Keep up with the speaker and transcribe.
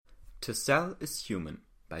To Sell is Human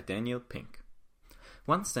by Daniel Pink.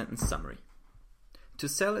 One sentence summary. To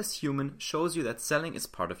Sell is Human shows you that selling is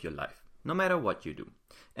part of your life, no matter what you do,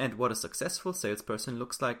 and what a successful salesperson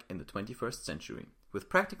looks like in the 21st century, with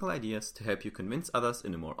practical ideas to help you convince others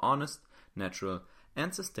in a more honest, natural,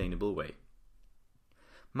 and sustainable way.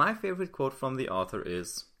 My favorite quote from the author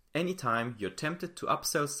is, "Anytime you're tempted to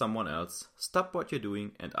upsell someone else, stop what you're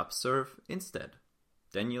doing and upserve instead."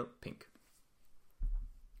 Daniel Pink.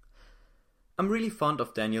 I'm really fond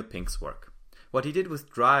of Daniel Pink's work. What he did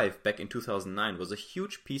with Drive back in 2009 was a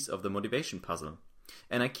huge piece of the motivation puzzle,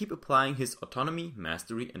 and I keep applying his autonomy,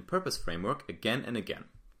 mastery, and purpose framework again and again.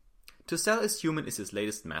 To Sell is Human is his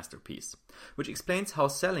latest masterpiece, which explains how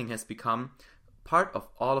selling has become part of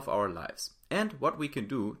all of our lives, and what we can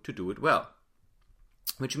do to do it well,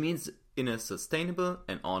 which means in a sustainable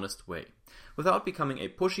and honest way, without becoming a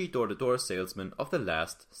pushy door-to-door salesman of the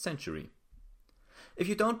last century. If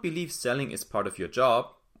you don't believe selling is part of your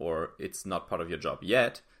job, or it's not part of your job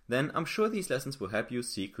yet, then I'm sure these lessons will help you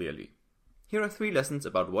see clearly. Here are 3 lessons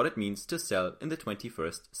about what it means to sell in the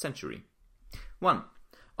 21st century. 1.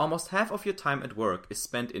 Almost half of your time at work is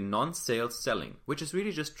spent in non-sales selling, which is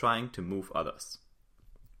really just trying to move others.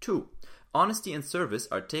 2. Honesty and service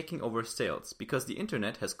are taking over sales because the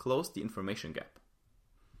internet has closed the information gap.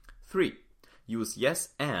 3. Use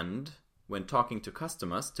yes and when talking to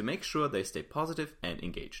customers to make sure they stay positive and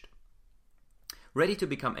engaged. Ready to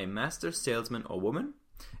become a master salesman or woman?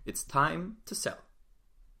 It's time to sell.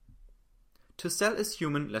 To Sell is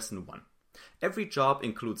Human Lesson 1. Every job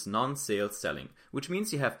includes non-sales selling, which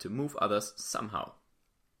means you have to move others somehow.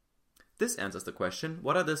 This answers the question,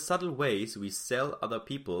 what are the subtle ways we sell other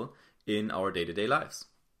people in our day-to-day lives?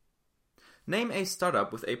 Name a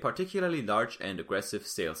startup with a particularly large and aggressive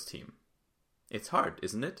sales team. It's hard,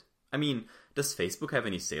 isn't it? I mean, does Facebook have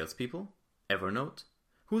any salespeople? Evernote?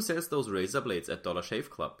 Who sells those razor blades at Dollar Shave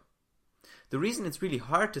Club? The reason it's really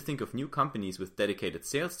hard to think of new companies with dedicated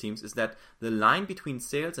sales teams is that the line between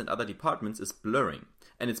sales and other departments is blurring,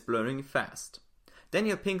 and it's blurring fast.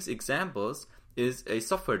 Daniel Pink's examples is a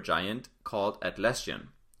software giant called Atlassian,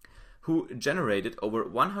 who generated over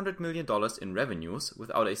 $100 million in revenues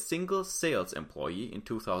without a single sales employee in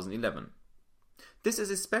 2011. This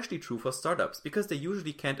is especially true for startups because they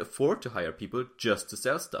usually can't afford to hire people just to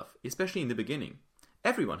sell stuff, especially in the beginning.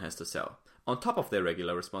 Everyone has to sell, on top of their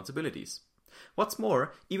regular responsibilities. What's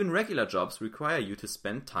more, even regular jobs require you to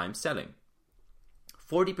spend time selling.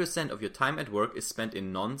 40% of your time at work is spent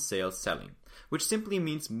in non-sales selling, which simply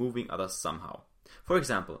means moving others somehow. For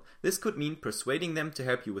example, this could mean persuading them to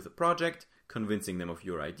help you with a project, convincing them of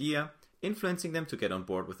your idea, influencing them to get on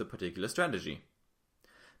board with a particular strategy.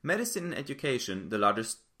 Medicine and education,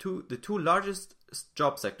 the two largest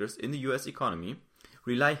job sectors in the US economy,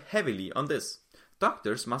 rely heavily on this.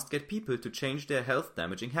 Doctors must get people to change their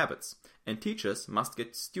health-damaging habits, and teachers must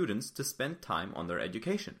get students to spend time on their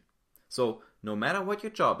education. So, no matter what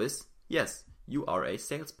your job is, yes, you are a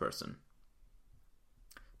salesperson.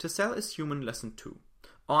 To Sell is Human Lesson 2.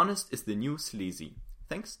 Honest is the new sleazy,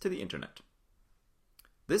 thanks to the internet.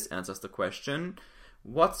 This answers the question,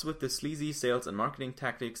 what's with the sleazy sales and marketing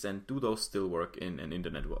tactics, and do those still work in an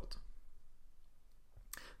internet world?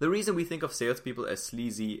 The reason we think of salespeople as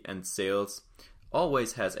sleazy and sales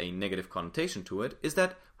always has a negative connotation to it is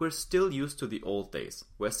that we're still used to the old days,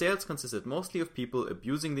 where sales consisted mostly of people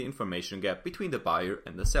abusing the information gap between the buyer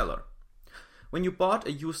and the seller. When you bought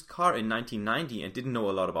a used car in 1990 and didn't know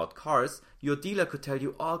a lot about cars, your dealer could tell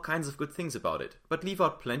you all kinds of good things about it, but leave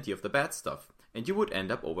out plenty of the bad stuff, and you would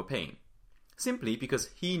end up overpaying. Simply because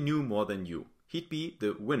he knew more than you. He'd be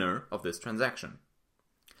the winner of this transaction.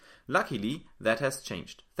 Luckily, that has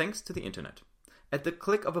changed, thanks to the internet. At the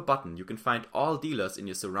click of a button, you can find all dealers in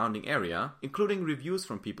your surrounding area, including reviews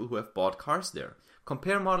from people who have bought cars there,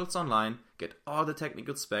 compare models online, get all the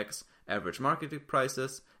technical specs, average market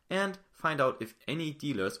prices, and find out if any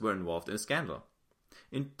dealers were involved in a scandal.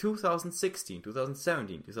 In 2016,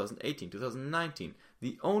 2017, 2018, 2019,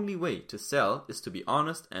 the only way to sell is to be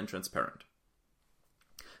honest and transparent.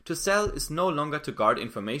 To sell is no longer to guard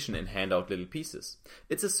information and hand out little pieces.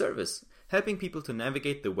 It's a service, helping people to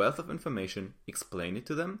navigate the wealth of information, explain it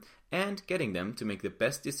to them, and getting them to make the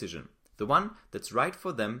best decision, the one that's right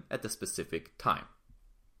for them at the specific time.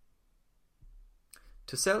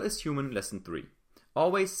 To Sell is Human Lesson 3.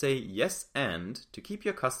 Always say yes and to keep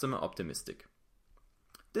your customer optimistic.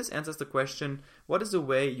 This answers the question, what is a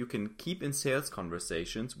way you can keep in sales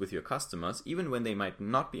conversations with your customers even when they might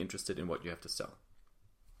not be interested in what you have to sell?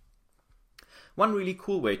 One really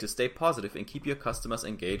cool way to stay positive and keep your customers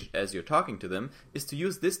engaged as you're talking to them is to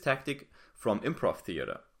use this tactic from improv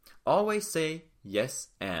theater. Always say yes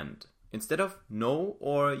and. instead of no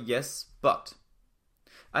or yes, but.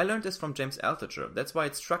 I learned this from James Altucher. That's why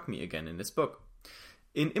it struck me again in this book.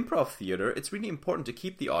 In improv theater, it's really important to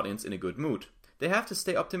keep the audience in a good mood. They have to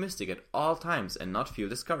stay optimistic at all times and not feel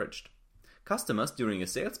discouraged. Customers during a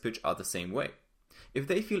sales pitch are the same way. If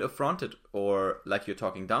they feel affronted or like you're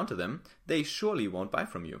talking down to them, they surely won't buy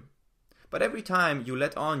from you. But every time you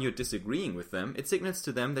let on you're disagreeing with them, it signals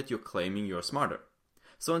to them that you're claiming you're smarter.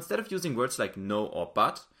 So instead of using words like no or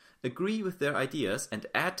but, agree with their ideas and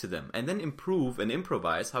add to them, and then improve and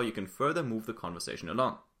improvise how you can further move the conversation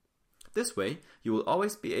along. This way, you will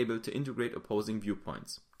always be able to integrate opposing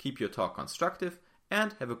viewpoints, keep your talk constructive,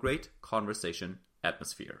 and have a great conversation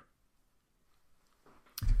atmosphere.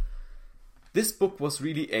 This book was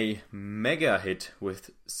really a mega hit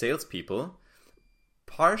with salespeople,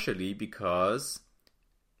 partially because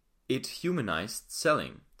it humanized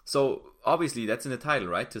selling. So obviously that's in the title,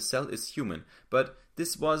 right? To sell is human. But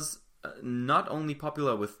this was not only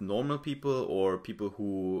popular with normal people or people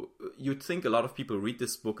who... You'd think a lot of people read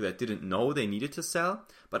this book that didn't know they needed to sell,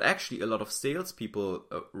 but actually a lot of salespeople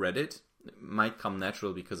read it. It might come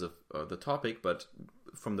natural because of the topic, but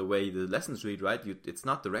from the way the lessons read, right, it's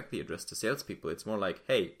not directly addressed to salespeople. It's more like,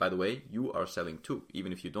 hey, by the way, you are selling too,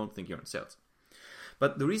 even if you don't think you're in sales.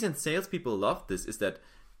 But the reason salespeople loved this is that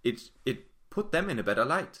it put them in a better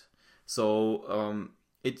light. So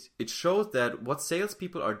it shows that what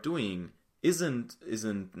salespeople are doing isn't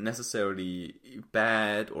necessarily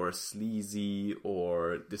bad or sleazy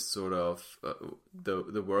or this sort of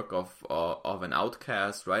the work of an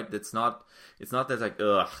outcast, right? It's not that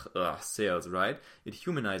like sales, right? It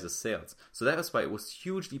humanizes sales. So that is why it was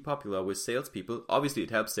hugely popular with salespeople. Obviously, it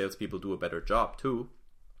helps salespeople do a better job too.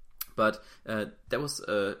 But that's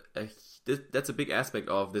a big aspect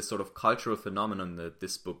of this sort of cultural phenomenon that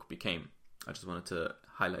this book became. I just wanted to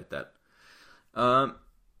highlight that.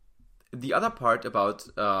 The other part about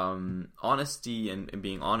honesty and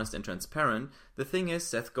being honest and transparent, the thing is,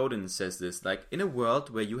 Seth Godin says this, like, in a world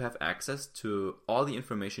where you have access to all the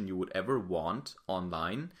information you would ever want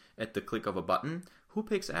online at the click of a button, who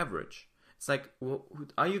picks average? It's like, well,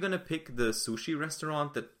 are you going to pick the sushi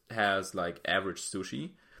restaurant that has like average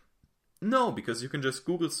sushi? No, because you can just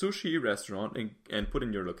Google sushi restaurant and put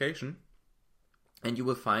in your location, and you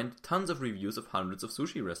will find tons of reviews of hundreds of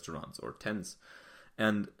sushi restaurants, or tens.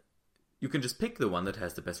 And you can just pick the one that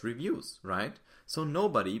has the best reviews, right? So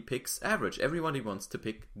nobody picks average. Everybody wants to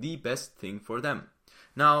pick the best thing for them.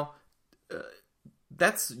 Now,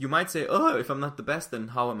 you might say, oh, if I'm not the best, then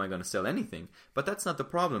how am I going to sell anything? But that's not the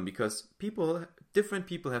problem, because different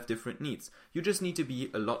people have different needs. You just need to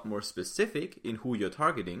be a lot more specific in who you're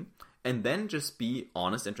targeting, and then just be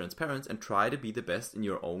honest and transparent and try to be the best in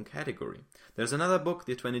your own category. There's another book,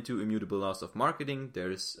 The 22 Immutable Laws of Marketing.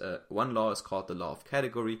 There's one law is called the law of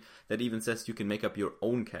category that even says you can make up your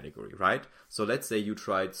own category, right? So let's say you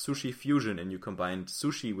tried sushi fusion and you combined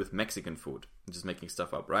sushi with Mexican food. I'm just making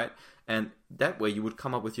stuff up, right? And that way you would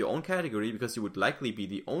come up with your own category, because you would likely be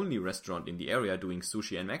the only restaurant in the area doing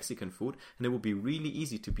sushi and Mexican food, and it would be really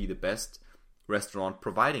easy to be the best restaurant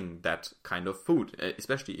providing that kind of food,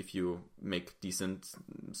 especially if you make decent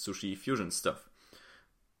sushi fusion stuff.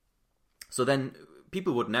 So then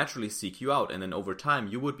people would naturally seek you out, and then over time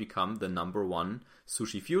you would become the number one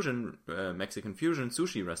sushi fusion, Mexican fusion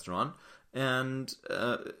sushi restaurant, and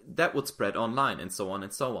that would spread online, and so on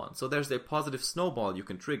and so on. So there's a positive snowball you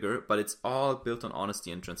can trigger, but it's all built on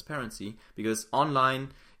honesty and transparency, because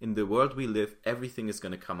online, in the world we live, everything is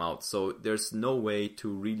going to come out. So there's no way to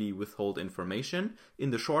really withhold information. In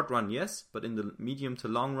the short run, yes, but in the medium to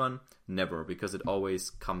long run, never, because it always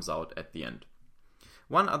comes out at the end.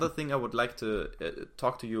 One other thing I would like to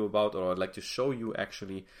talk to you about, or I'd like to show you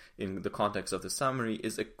actually in the context of the summary,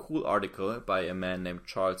 is a cool article by a man named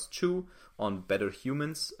Charles Chu on Better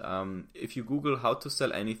Humans. If you Google how to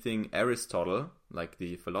sell anything Aristotle, like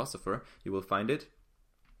the philosopher, you will find it.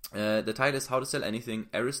 The title is How to Sell Anything,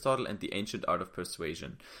 Aristotle and the Ancient Art of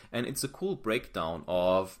Persuasion. And it's a cool breakdown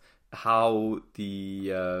of how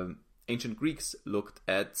the ancient Greeks looked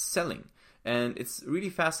at selling. And it's really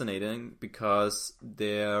fascinating because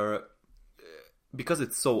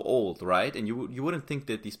it's so old, right? And you wouldn't think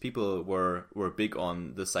that these people were big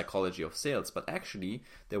on the psychology of sales, but actually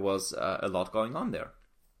there was a lot going on there.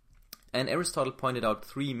 And Aristotle pointed out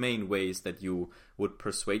three main ways that you would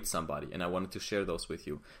persuade somebody, and I wanted to share those with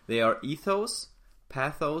you. They are ethos,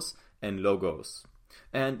 pathos, and logos.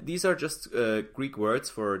 And these are just Greek words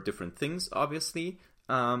for different things, obviously,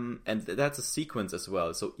 and that's a sequence as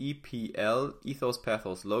well. So EPL, ethos,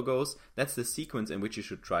 pathos, logos, that's the sequence in which you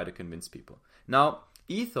should try to convince people. Now,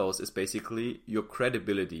 ethos is basically your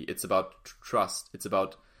credibility. It's about trust. It's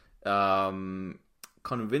about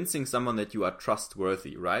convincing someone that you are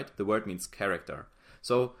trustworthy, right? The word means character.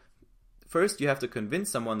 So first you have to convince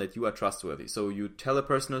someone that you are trustworthy. So you tell a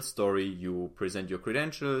personal story, you present your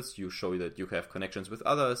credentials, you show that you have connections with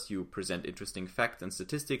others, you present interesting facts and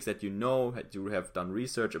statistics that you know, that you have done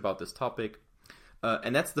research about this topic.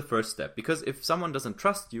 And that's the first step, because if someone doesn't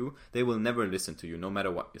trust you, they will never listen to you, no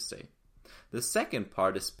matter what you say. The second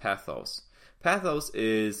part is pathos. Pathos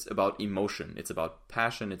is about emotion. It's about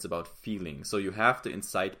passion. It's about feeling. So you have to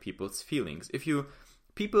incite people's feelings.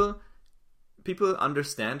 People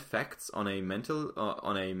understand facts on a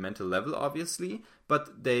mental level, obviously,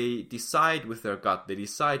 but they decide with their gut. They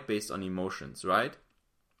decide based on emotions, right?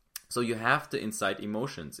 So you have to incite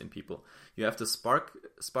emotions in people. You have to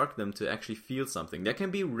spark them to actually feel something. There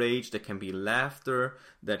can be rage. There can be laughter.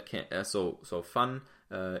 That can so fun.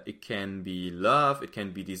 It can be love, it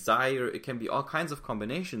can be desire, it can be all kinds of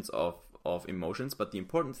combinations of emotions, but the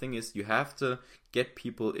important thing is you have to get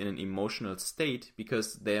people in an emotional state,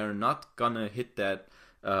 because they are not gonna hit that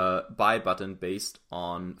buy button based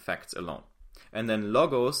on facts alone. And then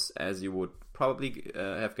logos, as you would probably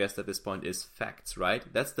have guessed at this point, is facts, right?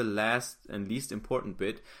 That's the last and least important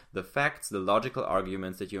bit. The facts, the logical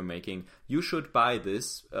arguments that you're making. You should buy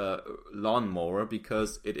this lawnmower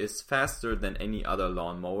because it is faster than any other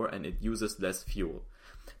lawnmower and it uses less fuel.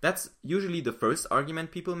 That's usually the first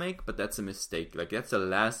argument people make, but that's a mistake. Like, that's the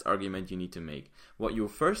last argument you need to make. What you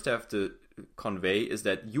first have to convey is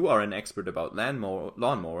that you are an expert about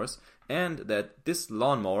lawnmowers, and that this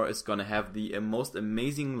lawnmower is going to have the most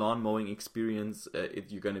amazing lawn mowing experience.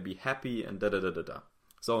 You're going to be happy and da-da-da-da-da.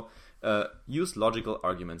 So use logical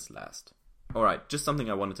arguments last. Alright, just something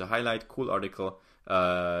I wanted to highlight. Cool article.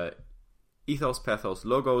 Ethos, pathos,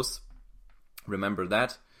 logos. Remember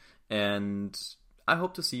that. And I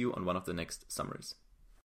hope to see you on one of the next summaries.